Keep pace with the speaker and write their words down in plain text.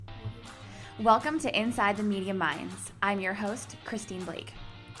Welcome to Inside the Media Minds. I'm your host, Christine Blake.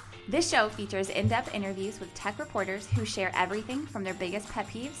 This show features in-depth interviews with tech reporters who share everything from their biggest pet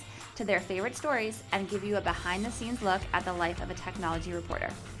peeves to their favorite stories and give you a behind-the-scenes look at the life of a technology reporter.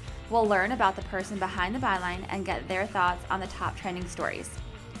 We'll learn about the person behind the byline and get their thoughts on the top trending stories.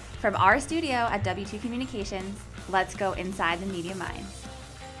 From our studio at W2 Communications, let's go inside the media minds.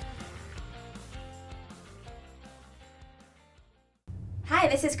 Hi,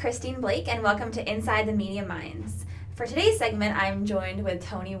 this is Christine Blake, and welcome to Inside the Media Minds. For today's segment, I'm joined with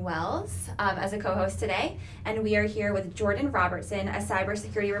Tony Wells as a co-host today, and we are here with Jordan Robertson, a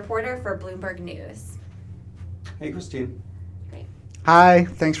cybersecurity reporter for Bloomberg News. Hey, Christine. Great. Hi,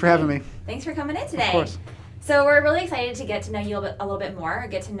 thanks for having me. Thanks for coming in today. Of course. So we're really excited to get to know you a little bit more,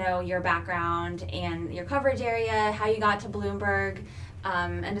 get to know your background and your coverage area, how you got to Bloomberg,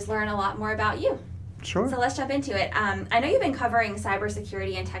 and just learn a lot more about you. Sure. So let's jump into it. I know you've been covering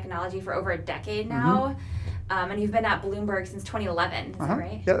cybersecurity and technology for over a decade now, and you've been at Bloomberg since 2011, is that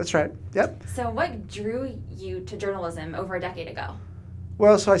right? Yeah, that's right. Yep. So what drew you to journalism over a decade ago?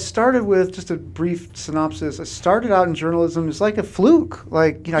 Well, so I started with, just a brief synopsis, I started out in journalism as like a fluke.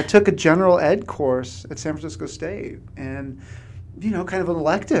 I took a general ed course at San Francisco State and, kind of an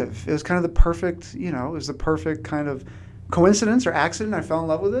elective. It was kind of the perfect, kind of coincidence or accident. I fell in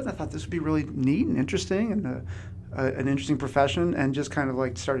love with it. I thought this would be really neat and interesting and an interesting profession, and just kind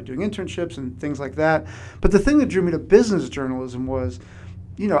of started doing internships and things like that. But the thing that drew me to business journalism was,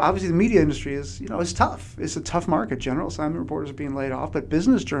 obviously the media industry is, it's tough. It's a tough market. General assignment reporters are being laid off, but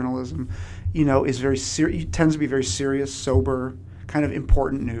business journalism, is very tends to be very serious, sober, kind of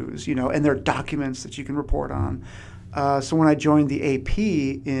important news, and there are documents that you can report on. So when I joined the AP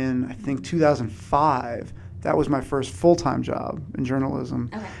in, I think, 2005, that was my first full-time job in journalism.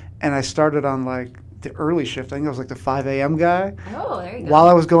 Okay. And I started on the early shift. I think I was the 5 a.m. guy. Oh, there you go. While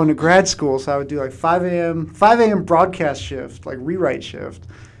I was going to grad school, so I would do 5 a.m. broadcast shift, rewrite shift,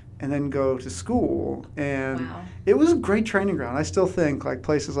 and then go to school. And It was a great training ground. I still think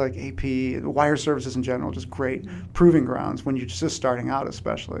places like AP, wire services in general, just great proving grounds when you're just starting out,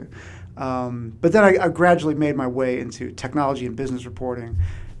 especially. But then I gradually made my way into technology and business reporting.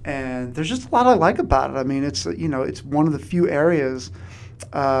 And there's just a lot I like about it. I mean, it's one of the few areas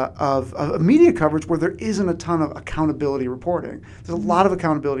of media coverage where there isn't a ton of accountability reporting. There's a lot of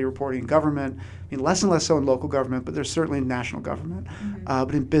accountability reporting in government. I mean, less and less so in local government, but there's certainly in national government.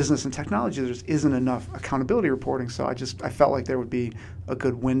 But in business and technology, there just isn't enough accountability reporting. So I felt like there would be a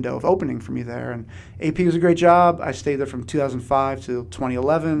good window of opening for me there. And AP was a great job. I stayed there from 2005 to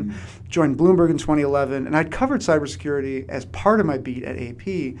 2011, joined Bloomberg in 2011, and I'd covered cybersecurity as part of my beat at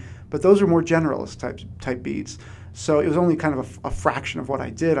AP, but those are more generalist type beats. So it was only kind of a fraction of what I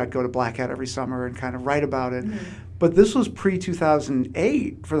did. I'd go to Black Hat every summer and kind of write about it. But this was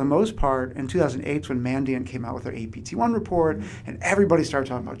pre-2008 for the most part. And 2008 is when Mandiant came out with their APT1 report, and everybody started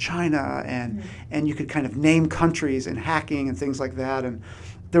talking about China, and you could kind of name countries and hacking and things like that. And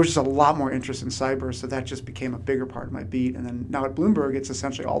there was just a lot more interest in cyber, so that just became a bigger part of my beat. And then now at Bloomberg, it's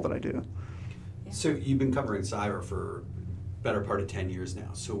essentially all that I do. So you've been covering cyber for better part of 10 years now.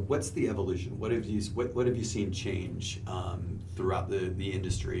 So what's the evolution? What have you seen change throughout the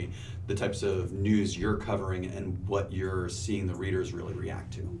industry, the types of news you're covering, and what you're seeing the readers really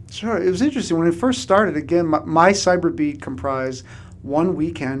react to? Sure. It was interesting. When it first started, again, my cyber beat comprised one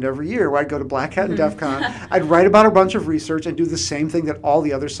weekend every year where I'd go to Black Hat and DEF CON. I'd write about a bunch of research and do the same thing that all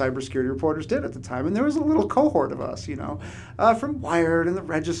the other cybersecurity reporters did at the time. And there was a little cohort of us, from Wired and the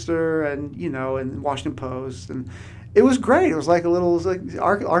Register and, and Washington Post. And it was great. It was like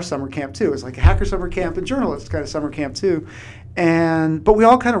our summer camp too. It was like a hacker summer camp and journalists kind of summer camp too. But we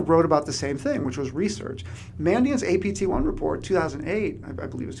all kind of wrote about the same thing, which was research. Mandiant's APT1 report, 2008, I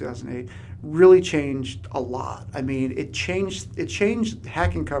believe it was 2008, really changed a lot. I mean, it changed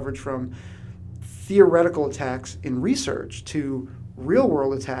hacking coverage from theoretical attacks in research to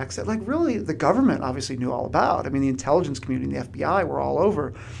real-world attacks that really the government obviously knew all about. I mean, the intelligence community and the FBI were all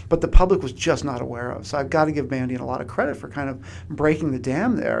over, but the public was just not aware of. So I've got to give Mandiant a lot of credit for kind of breaking the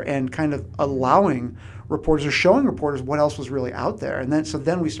dam there and kind of allowing reporters or showing reporters what else was really out there. And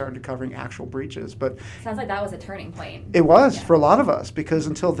then we started covering actual breaches. But sounds like that was a turning point. It was for a lot of us, because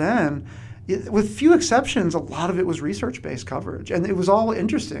until then, with few exceptions, a lot of it was research-based coverage. And it was all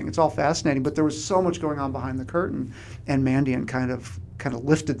interesting. It's all fascinating. But there was so much going on behind the curtain. And Mandiant kind of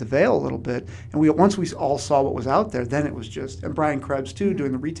lifted the veil a little bit. And once we all saw what was out there, then it was just, and Brian Krebs too,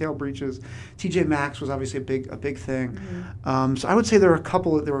 doing the retail breaches. TJ Maxx was obviously a big thing. So I would say there were a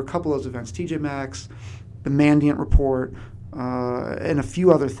couple of those events. TJ Maxx, the Mandiant report, and a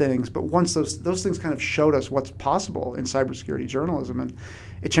few other things. But once those things kind of showed us what's possible in cybersecurity journalism, and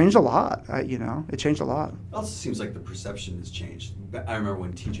it changed a lot. It changed a lot. It also seems like the perception has changed. I remember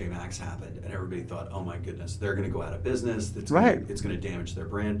when TJ Maxx happened, and everybody thought, "Oh my goodness, they're going to go out of business. It's going to damage their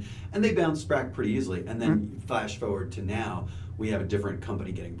brand," and they bounced back pretty easily. And then flash forward to now, we have a different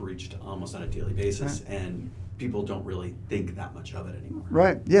company getting breached almost on a daily basis, and people don't really think that much of it anymore.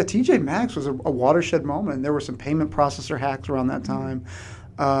 Right. Yeah, TJ Maxx was a watershed moment, and there were some payment processor hacks around that time.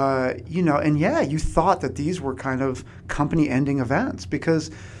 You thought that these were kind of company-ending events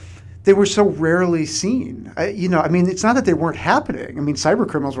because they were so rarely seen. It's not that they weren't happening. I mean, cyber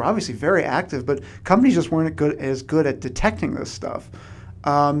criminals were obviously very active, but companies just weren't as good at detecting this stuff.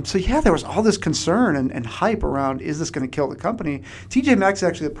 There was all this concern and hype around, is this going to kill the company? TJ Maxx is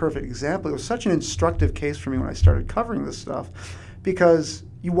actually a perfect example. It was such an instructive case for me when I started covering this stuff because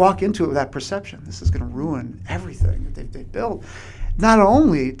you walk into it with that perception. This is going to ruin everything that they've built. Not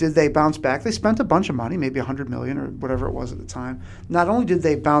only did they bounce back, they spent a bunch of money, maybe $100 million or whatever it was at the time. Not only did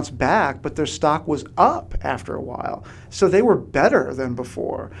they bounce back, but their stock was up after a while. So they were better than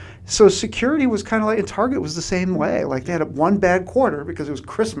before. So security was kind of like, and Target was the same way. Like they had one bad quarter because it was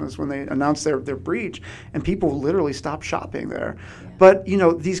Christmas when they announced their breach, and people literally stopped shopping there. Yeah. But,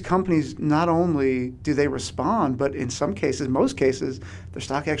 these companies, not only do they respond, but in some cases, most cases, their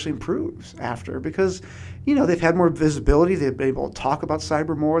stock actually improves after because, they've had more visibility. They've been able to talk about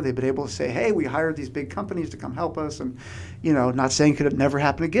cyber more. They've been able to say, hey, we hired these big companies to come help us. And, not saying could it never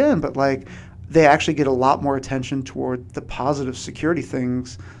happen again, but they actually get a lot more attention toward the positive security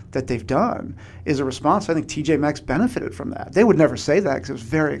things that they've done is a response. I think TJ Maxx benefited from that. They would never say that because it was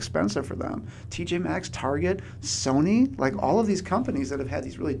very expensive for them. TJ Maxx, Target, Sony, all of these companies that have had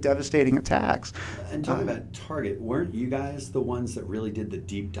these really devastating attacks. And talking about Target, weren't you guys the ones that really did the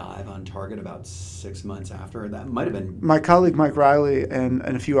deep dive on Target about 6 months after? That might have been... My colleague Mike Riley and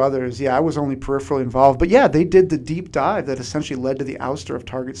a few others. Yeah, I was only peripherally involved. But yeah, they did the deep dive that essentially led to the ouster of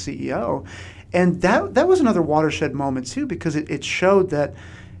Target's CEO. And that was another watershed moment too because it showed that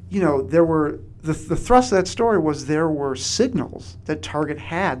there were the thrust of that story was there were signals that Target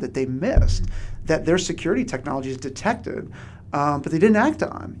had that they missed, that their security technologies detected, but they didn't act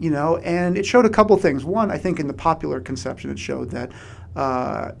on. And it showed a couple of things. One, I think in the popular conception, it showed that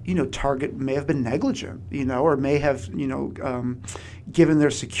Target may have been negligent, or may have given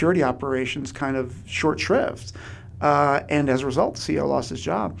their security operations kind of short shrift. And as a result, the CEO lost his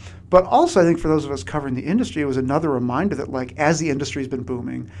job. But also, I think for those of us covering the industry, it was another reminder that, as the industry's been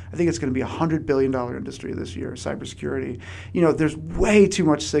booming, I think it's going to be a $100 billion industry this year, cybersecurity. There's way too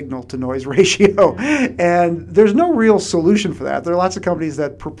much signal to noise ratio, and there's no real solution for that. There are lots of companies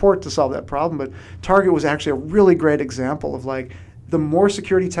that purport to solve that problem, but Target was actually a really great example of the more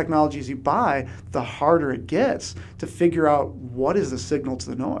security technologies you buy, the harder it gets to figure out what is the signal to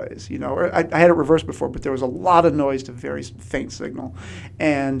the noise. I had it reversed before, but there was a lot of noise to very faint signal.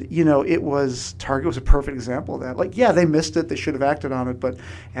 And, Target was a perfect example of that. They missed it. They should have acted on it. But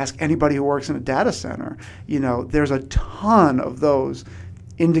ask anybody who works in a data center, there's a ton of those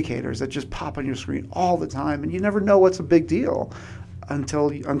indicators that just pop on your screen all the time. And you never know what's a big deal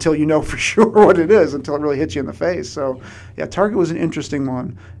until you know for sure what it is, until it really hits you in the face. So, yeah, Target was an interesting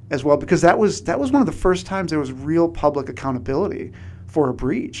one as well because that was one of the first times there was real public accountability for a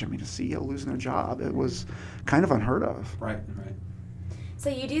breach. I mean, a CEO losing their job, it was kind of unheard of. Right. So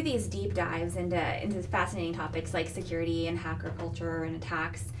you do these deep dives into fascinating topics like security and hacker culture and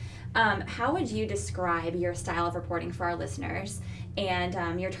attacks. How would you describe your style of reporting for our listeners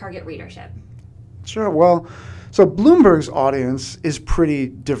and your target readership? Sure. Well, so Bloomberg's audience is pretty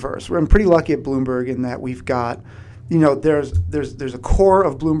diverse. I'm pretty lucky at Bloomberg in that we've got, there's a core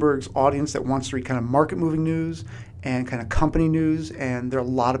of Bloomberg's audience that wants to read kind of market-moving news and kind of company news, and there are a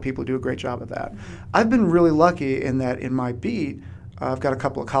lot of people who do a great job of that. I've been really lucky in that in my beat, I've got a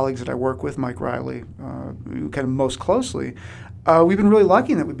couple of colleagues that I work with, Mike Riley, kind of most closely. We've been really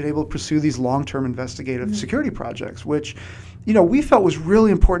lucky in that we've been able to pursue these long-term investigative security projects, which, we felt was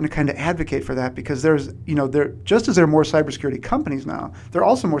really important to kind of advocate for that because there's, just as there are more cybersecurity companies now, there are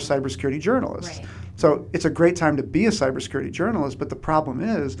also more cybersecurity journalists. Right. So it's a great time to be a cybersecurity journalist, but the problem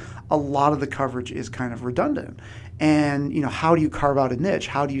is a lot of the coverage is kind of redundant. And, how do you carve out a niche?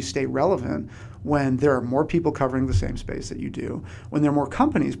 How do you stay relevant when there are more people covering the same space that you do, when there are more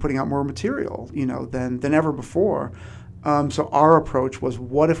companies putting out more material, than ever before? So our approach was,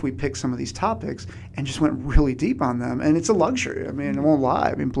 what if we picked some of these topics and just went really deep on them? And it's a luxury. I mean, I won't lie.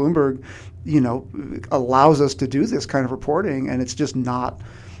 I mean, Bloomberg, allows us to do this kind of reporting, and it's just not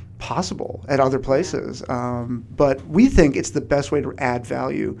possible at other places. But we think it's the best way to add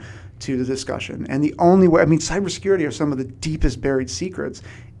value to the discussion. And the only way, I mean, cybersecurity are some of the deepest buried secrets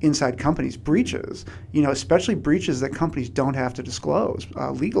inside companies. Breaches, especially breaches that companies don't have to disclose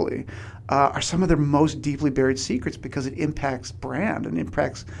legally, are some of their most deeply buried secrets because it impacts brand and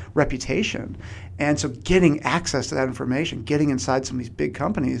impacts reputation. And so getting access to that information, getting inside some of these big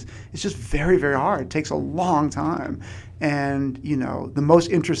companies, is just very, very hard. It takes a long time. And, the most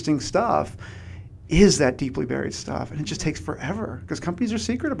interesting stuff is that deeply buried stuff, and it just takes forever because companies are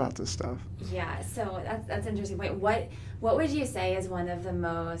secret about this stuff. Yeah, so that's an interesting point. What would you say is one of the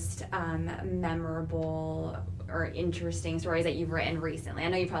most memorable or interesting stories that you've written recently? I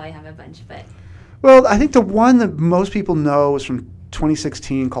know you probably have a bunch, but... Well, I think the one that most people know is from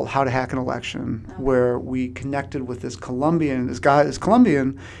 2016 called How to Hack an Election, where we connected with this Colombian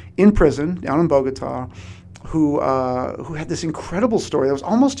in prison down in Bogota, who had this incredible story that was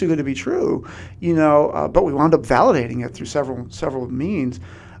almost too good to be true, but we wound up validating it through several means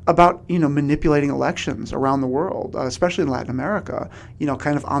about, manipulating elections around the world, especially in Latin America,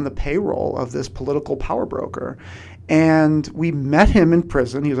 kind of on the payroll of this political power broker. And we met him in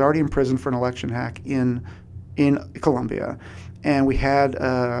prison. He was already in prison for an election hack in Colombia. And we had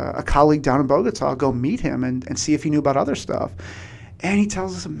a colleague down in Bogota go meet him and see if he knew about other stuff. And he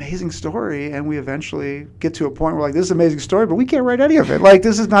tells this amazing story, and we eventually get to a point where, this is an amazing story, but we can't write any of it.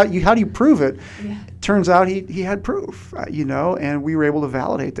 This is not, how do you prove it? Yeah. Turns out he had proof, and we were able to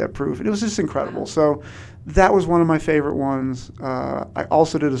validate that proof. And it was just incredible. Wow. So that was one of my favorite ones. I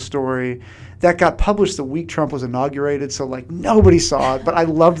also did a story that got published the week Trump was inaugurated, so nobody saw it, but I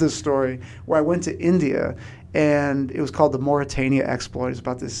love this story, where I went to India, and it was called the Mauritania exploit. It's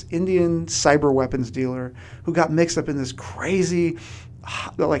about this Indian cyber weapons dealer who got mixed up in this crazy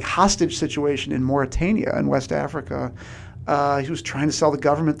hostage situation in Mauritania in West Africa. He was trying to sell the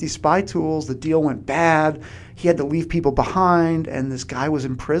government these spy tools. The deal went bad. He had to leave people behind, and this guy was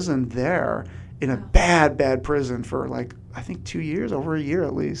imprisoned there in a bad prison for I think 2 years, over a year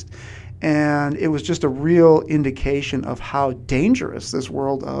at least. And it was just a real indication of how dangerous this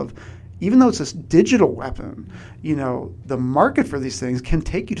world of, even though it's this digital weapon, the market for these things can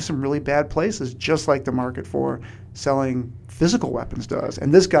take you to some really bad places, just like the market for selling physical weapons does.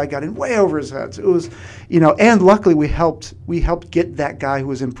 And this guy got in way over his head. So it was, and luckily we helped get that guy who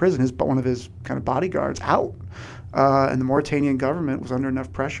was in prison, one of his kind of bodyguards, out. And the Mauritanian government was under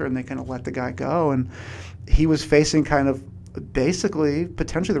enough pressure, and they kind of let the guy go. And he was facing kind of basically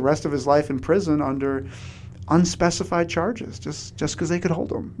potentially the rest of his life in prison under unspecified charges, just because they could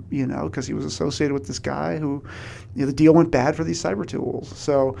hold him, because he was associated with this guy who, the deal went bad for these cyber tools.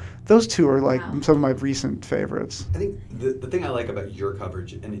 So those two are some of my recent favorites. I think the thing I like about your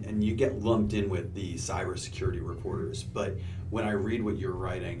coverage, and you get lumped in with the cybersecurity reporters, but when I read what you're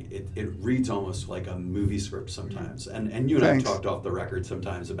writing, it reads almost like a movie script sometimes. And you and I have talked off the record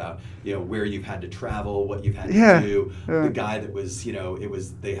sometimes about, where you've had to travel, what you've had to do. The guy that was,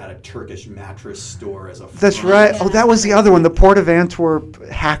 they had a Turkish mattress store as a That's right. Oh, that was the other one, the Port of Antwerp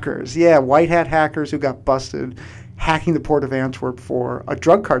hackers. Yeah, white hat hackers who got busted hacking the Port of Antwerp for a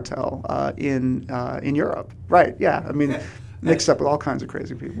drug cartel in Europe. Right, yeah. I mean, mixed up with all kinds of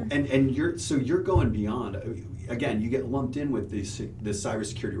crazy people. And you're going beyond. Again, you get lumped in with the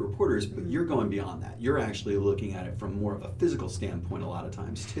cybersecurity reporters, but you're going beyond that. You're actually looking at it from more of a physical standpoint a lot of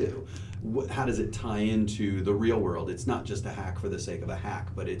times too. How does it tie into the real world? It's not just a hack for the sake of a hack,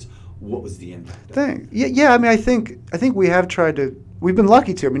 but it's what was the impact of it? Yeah. I mean, I think we have tried to. We've been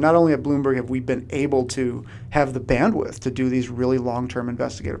lucky to. I mean, not only at Bloomberg have we been able to have the bandwidth to do these really long-term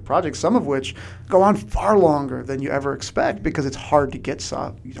investigative projects, some of which go on far longer than you ever expect because it's hard to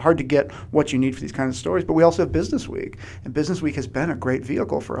get what you need for these kinds of stories. But we also have Business Week, and Business Week has been a great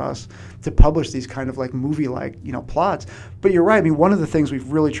vehicle for us to publish these kind of movie-like plots. But you're right. I mean, one of the things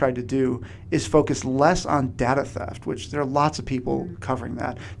we've really tried to do is focus less on data theft, which there are lots of people covering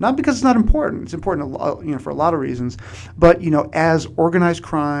that. Not because it's not important. It's important, for a lot of reasons. But as organized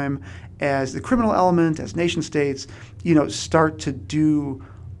crime, as the criminal element, as nation states, start to do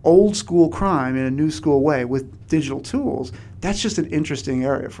old school crime in a new school way with digital tools, that's just an interesting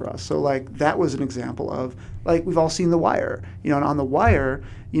area for us. So that was an example of, we've all seen The Wire, and on The Wire,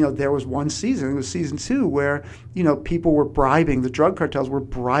 there was one season, it was season 2, where, people were bribing, the drug cartels were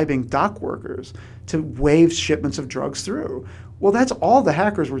bribing dock workers to waive shipments of drugs through. Well, that's all the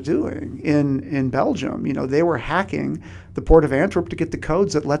hackers were doing in Belgium. They were hacking the Port of Antwerp to get the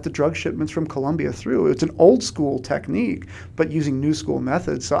codes that let the drug shipments from Colombia through. It's an old school technique, but using new school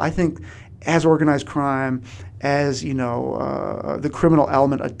methods. So I think as organized crime, as the criminal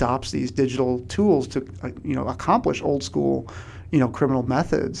element adopts these digital tools to accomplish old school criminal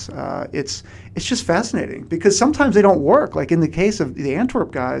methods. It's just fascinating because sometimes they don't work. Like in the case of the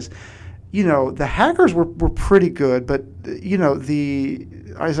Antwerp guys, the hackers were pretty good, but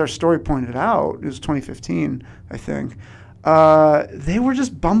as our story pointed out, it was 2015, I think. They were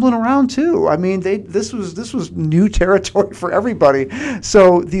just bumbling around too. I mean, this was new territory for everybody.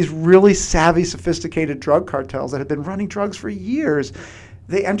 So these really savvy, sophisticated drug cartels that had been running drugs for years,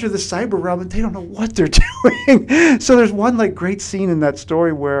 they enter the cyber realm and they don't know what they're doing. So there's one great scene in that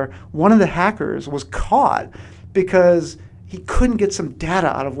story where one of the hackers was caught because he couldn't get some data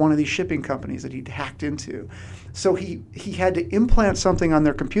out of one of these shipping companies that he'd hacked into. So he had to implant something on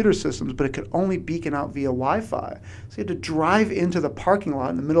their computer systems, but it could only beacon out via Wi-Fi. So he had to drive into the parking lot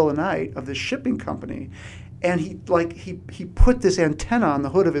in the middle of the night of this shipping company, and he put this antenna on the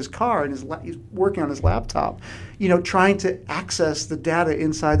hood of his car, and he's working on his laptop, trying to access the data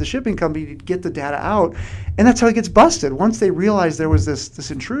inside the shipping company to get the data out, and that's how he gets busted. Once they realized there was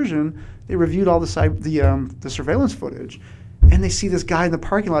this intrusion, they reviewed all the surveillance footage. And they see this guy in the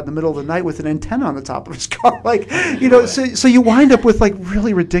parking lot in the middle of the night with an antenna on the top of his car, So you wind up with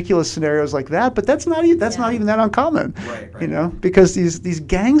really ridiculous scenarios like that. But that's not even that uncommon, right. Because these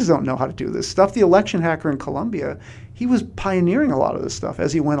gangs don't know how to do this stuff. The election hacker in Colombia, he was pioneering a lot of this stuff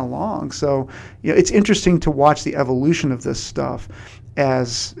as he went along. So it's interesting to watch the evolution of this stuff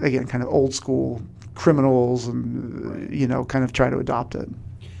as, again, kind of old school criminals and kind of try to adopt it.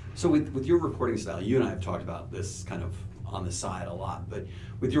 So with your reporting style, you and I have talked about this kind of on the side a lot, but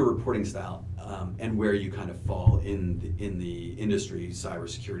with your reporting style and where you kind of fall in the industry,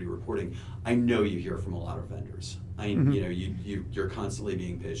 cybersecurity reporting, I know you hear from a lot of vendors. You're constantly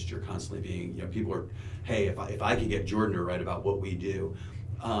being pitched. You're constantly being, people are, hey, if I could get Jordan to write about what we do.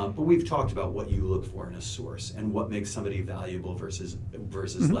 But we've talked about what you look for in a source and what makes somebody valuable versus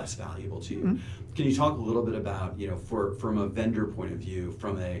less valuable to you. Mm-hmm. Can you talk a little bit about, from a vendor point of view,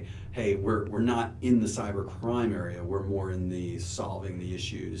 from a, hey, we're not in the cyber crime area, we're more in the solving the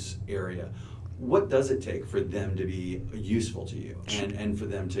issues area. What does it take for them to be useful to you and for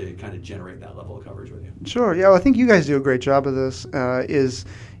them to kind of generate that level of coverage with you? Sure. Yeah, well, I think you guys do a great job of this.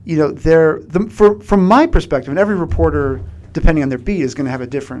 From my perspective, and every reporter, depending on their beat, is going to have a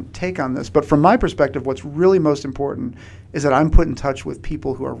different take on this. But from my perspective, what's really most important is that I'm put in touch with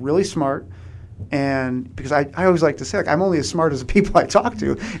people who are really smart. And because I always like to say, I'm only as smart as the people I talk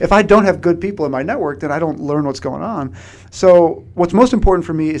to. If I don't have good people in my network, then I don't learn what's going on. So what's most important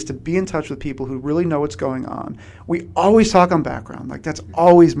for me is to be in touch with people who really know what's going on. We always talk on background. That's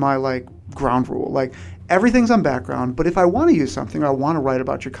always my ground rule. Everything's on background, but if I want to use something or I want to write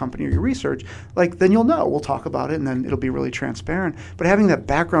about your company or your research, then you'll know. We'll talk about it, and then it'll be really transparent. But having that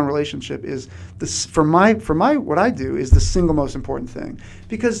background relationship is for my what I do is the single most important thing,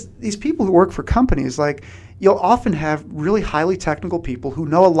 because these people who work for companies, you'll often have really highly technical people who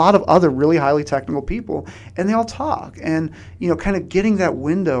know a lot of other really highly technical people, and they all talk, and kind of getting that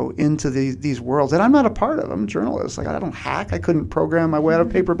window into these worlds that I'm not a part of. I'm a journalist. I don't hack. I couldn't program my way out of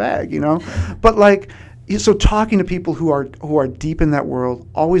a paper bag, but so talking to people who are deep in that world,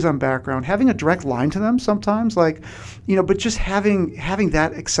 always on background, having a direct line to them sometimes, but just having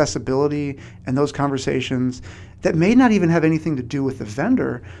that accessibility and those conversations that may not even have anything to do with the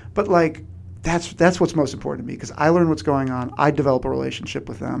vendor, but that's what's most important to me, because I learn what's going on. I develop a relationship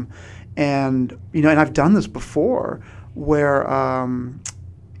with them, and and I've done this before where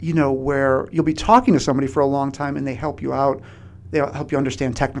where you'll be talking to somebody for a long time and they help you out. They'll help you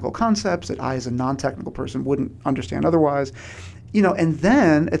understand technical concepts that I, as a non-technical person, wouldn't understand otherwise. And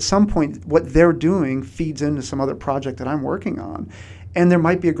then at some point, what they're doing feeds into some other project that I'm working on. And there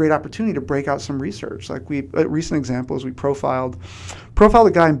might be a great opportunity to break out some research. A recent example is we profiled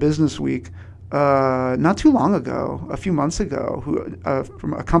a guy in Business Week not too long ago, a few months ago, who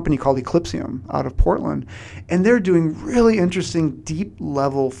from a company called Eclipsium out of Portland, and they're doing really interesting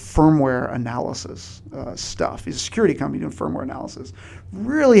deep-level firmware analysis stuff. He's a security company doing firmware analysis,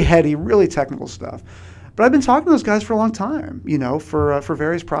 really heady, really technical stuff. But I've been talking to those guys for a long time, for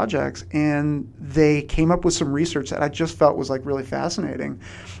various projects, and they came up with some research that I just felt was really fascinating.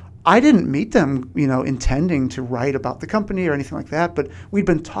 I didn't meet them, intending to write about the company or anything like that, but we'd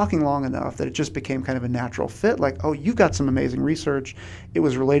been talking long enough that it just became kind of a natural fit. Oh, you've got some amazing research. It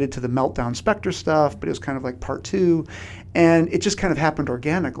was related to the Meltdown Spectre stuff, but it was kind of part two. And it just kind of happened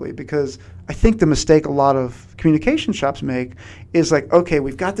organically, because I think the mistake a lot of communication shops make is okay,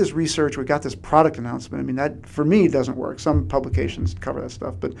 we've got this research, we've got this product announcement. I mean, that for me doesn't work. Some publications cover that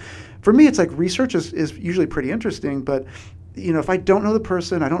stuff. But for me, it's research is usually pretty interesting, but if I don't know the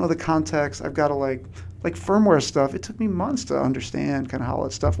person, I don't know the context, I've got to like firmware stuff. It took me months to understand kind of how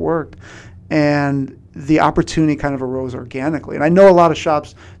that stuff worked. And the opportunity kind of arose organically. And I know a lot of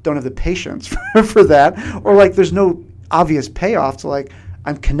shops don't have the patience for that, or like there's no obvious payoff to like,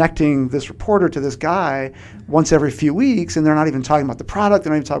 I'm connecting this reporter to this guy once every few weeks, and they're not even talking about the product,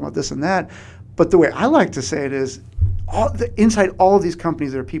 they're not even talking about this and that. But the way I like to say it is, inside all of these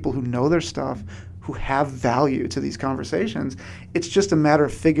companies, there are people who know their stuff, who have value to these conversations. It's just a matter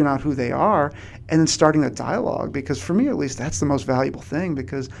of figuring out who they are and then starting that dialogue. Because for me, at least, that's the most valuable thing,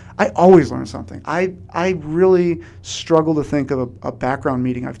 because I always learn something. I really struggle to think of a background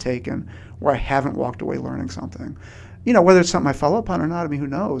meeting I've taken where I haven't walked away learning something. Whether it's something I follow up on or not, I mean, who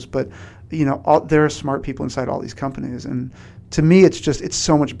knows? But, there are smart people inside all these companies. And to me, it's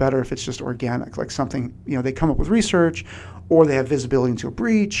so much better if it's just organic, like something, they come up with research, or they have visibility into a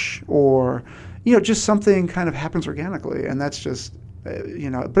breach, or, just something kind of happens organically. And that's just,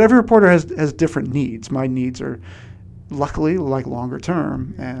 but every reporter has different needs. My needs are luckily like longer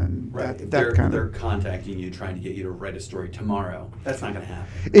term, and right. They're contacting you trying to get you to write a story tomorrow. That's not going to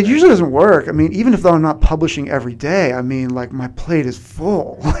happen. It usually doesn't work. I mean, even if I'm not publishing every day, I mean, like my plate is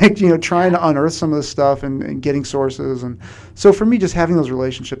full. Like trying to unearth some of this stuff and getting sources, and so for me, just having those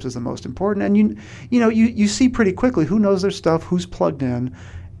relationships is the most important. And you see pretty quickly who knows their stuff, who's plugged in.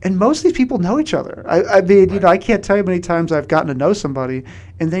 And most of these people know each other. I mean, right. I can't tell you how many times I've gotten to know somebody,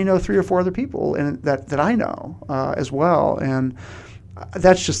 and they know 3 or 4 other people, and that I know as well. And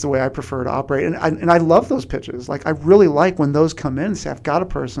that's just the way I prefer to operate. And I love those pitches. Like, I really like when those come in and say, I've got a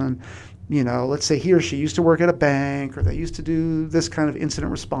person, let's say he or she used to work at a bank, or they used to do this kind of incident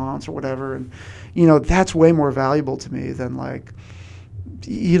response or whatever. And, that's way more valuable to me than like,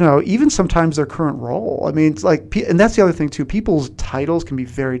 even sometimes their current role. I mean, it's like, and that's the other thing too, people's titles can be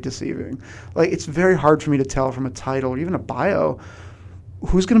very deceiving. Like, it's very hard for me to tell from a title or even a bio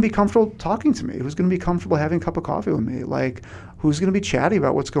who's going to be comfortable talking to me, who's going to be comfortable having a cup of coffee with me, like who's going to be chatty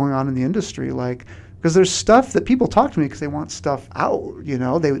about what's going on in the industry. Like, because there's stuff that people talk to me because they want stuff out, they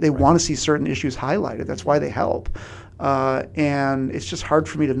right. want to see certain issues highlighted. That's why they help. And it's just hard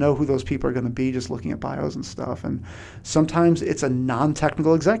for me to know who those people are going to be just looking at bios and stuff. And sometimes it's a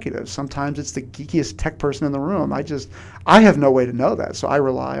non-technical executive. Sometimes it's the geekiest tech person in the room. I have no way to know that. So I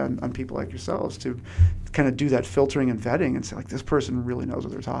rely on people like yourselves to kind of do that filtering and vetting and say, like, this person really knows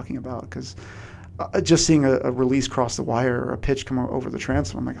what they're talking about. Because just seeing a release cross the wire or a pitch come over the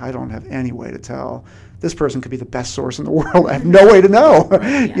transom, I'm like, I don't have any way to tell. This person could be the best source in the world. I have no way to know,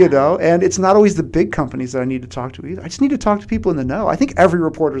 yeah. And it's not always the big companies that I need to talk to either. I just need to talk to people in the know. I think every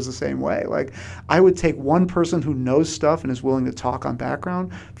reporter is the same way. Like, I would take one person who knows stuff and is willing to talk on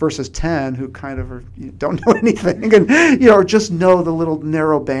background versus 10 who kind of don't know anything and, or just know the little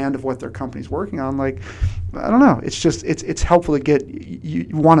narrow band of what their company's working on. Like, I don't know. It's just, it's helpful to get, you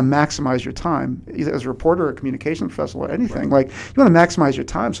want to maximize your time, either as a reporter or a communications professional or anything. Right. Like, you want to maximize your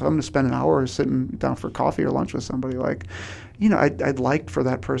time. So I'm going to spend an hour sitting down for coffee or lunch with somebody. Like, I'd like for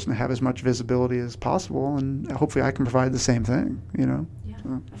that person to have as much visibility as possible, and hopefully I can provide the same thing, Yeah,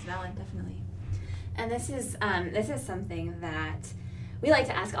 so. That's valid, definitely. And this is something that we like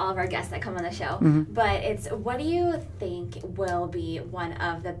to ask all of our guests that come on the show, mm-hmm. but it's, what do you think will be one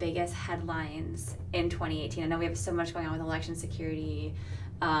of the biggest headlines in 2018? I know we have so much going on with election security,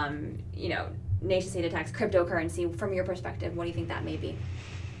 nation state attacks, cryptocurrency. From your perspective, what do you think that may be?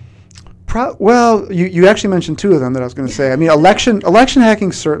 Well, you actually mentioned 2 of them that I was going to say. I mean, election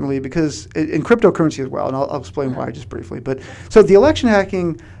hacking certainly, because in cryptocurrency as well, and I'll explain why just briefly. But so the election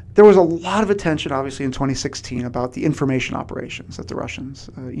hacking, there was a lot of attention, obviously, in 2016 about the information operations that the Russians,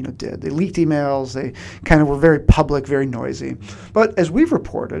 did. They leaked emails. They kind of were very public, very noisy. But as we've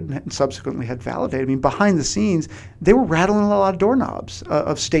reported and subsequently had validated, I mean, behind the scenes, they were rattling a lot of doorknobs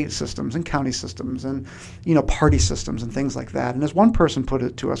of state systems and county systems and, party systems and things like that. And as one person put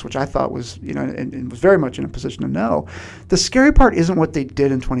it to us, which I thought was, and was very much in a position to know, the scary part isn't what they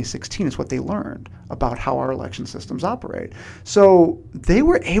did in 2016. It's what they learned about how our election systems operate. So they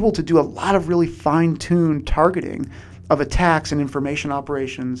were able to do a lot of really fine-tuned targeting of attacks and information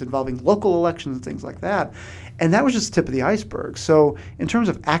operations involving local elections and things like that. And that was just the tip of the iceberg. So in terms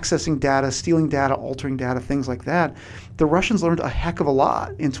of accessing data, stealing data, altering data, things like that, the Russians learned a heck of a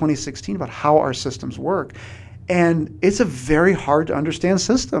lot in 2016 about how our systems work. And it's a very hard to understand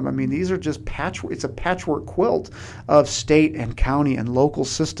system. I mean, these are just it's a patchwork quilt of state and county and local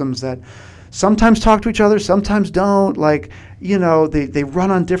systems that sometimes talk to each other, sometimes don't. Like, they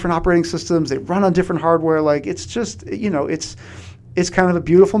run on different operating systems, they run on different hardware. Like, it's just, it's kind of a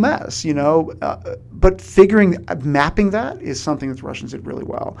beautiful mess, but mapping that is something that the Russians did really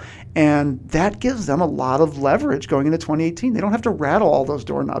well. And that gives them a lot of leverage going into 2018. They don't have to rattle all those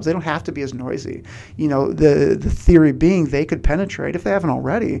doorknobs. They don't have to be as noisy. The theory being they could penetrate, if they haven't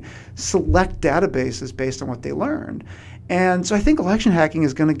already, select databases based on what they learned. And so I think election hacking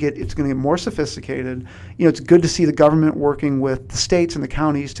is going to get more sophisticated. It's good to see the government working with the states and the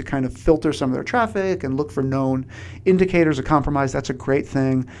counties to kind of filter some of their traffic and look for known indicators of compromise. That's a great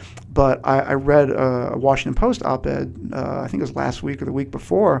thing. But I read a Washington Post op-ed, I think it was last week or the week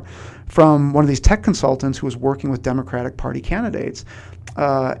before, from one of these tech consultants who was working with Democratic Party candidates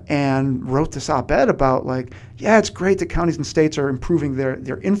and wrote this op-ed about it's great that counties and states are improving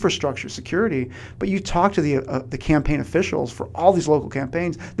their infrastructure security, but you talk to the campaign officials for all these local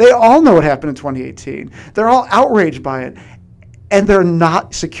campaigns, they all know what happened in 2018. They're all outraged by it. And they're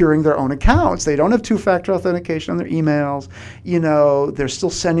not securing their own accounts. They don't have two-factor authentication on their emails. They're still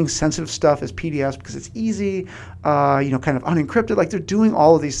sending sensitive stuff as PDFs because it's easy, kind of unencrypted. They're doing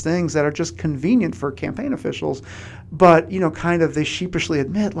all of these things that are just convenient for campaign officials. But, kind of they sheepishly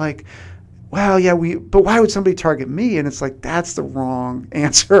admit, but why would somebody target me? And it's that's the wrong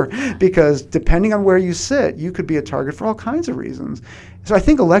answer, because depending on where you sit, you could be a target for all kinds of reasons. So I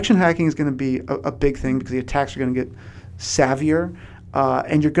think election hacking is going to be a big thing because the attacks are going to get savvier,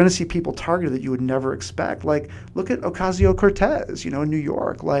 and you're going to see people targeted that you would never expect. Look at Ocasio-Cortez, in New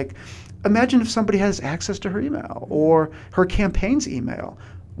York. Imagine if somebody has access to her email or her campaign's email.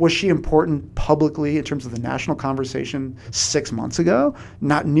 Was she important publicly in terms of the national conversation 6 months ago?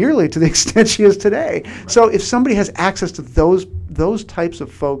 Not nearly to the extent she is today. So if somebody has access to those types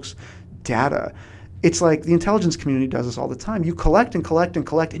of folks' data, it's like the intelligence community does this all the time. You collect and collect and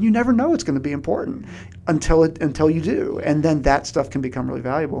collect, and you never know it's going to be important until you do. And then that stuff can become really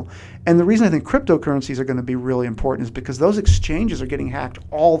valuable. And the reason I think cryptocurrencies are going to be really important is because those exchanges are getting hacked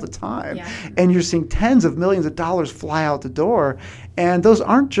all the time. Yeah. And you're seeing tens of millions of dollars fly out the door. And those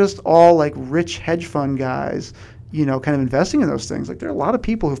aren't just all rich hedge fund guys kind of investing in those things. There are a lot of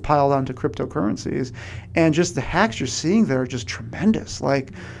people who've piled onto cryptocurrencies, and just the hacks you're seeing there are just tremendous.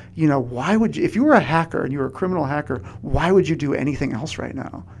 Why would you, if you were a hacker and you were a criminal hacker, why would you do anything else right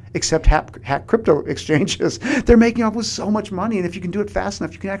now except hack crypto exchanges? They're making off with so much money, and if you can do it fast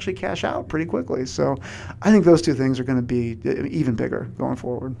enough, you can actually cash out pretty quickly. So I think those two things are going to be even bigger going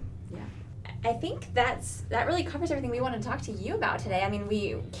forward. I think that really covers everything we want to talk to you about today. I mean,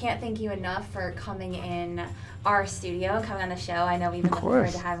 we can't thank you enough for coming in our studio and coming on the show. I know we've been looking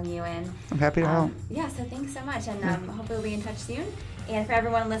forward to having you in. I'm happy to help. Yeah, so thanks so much, and hopefully we'll be in touch soon. And for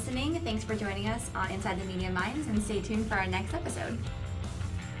everyone listening, thanks for joining us on Inside the Media Minds, and stay tuned for our next episode.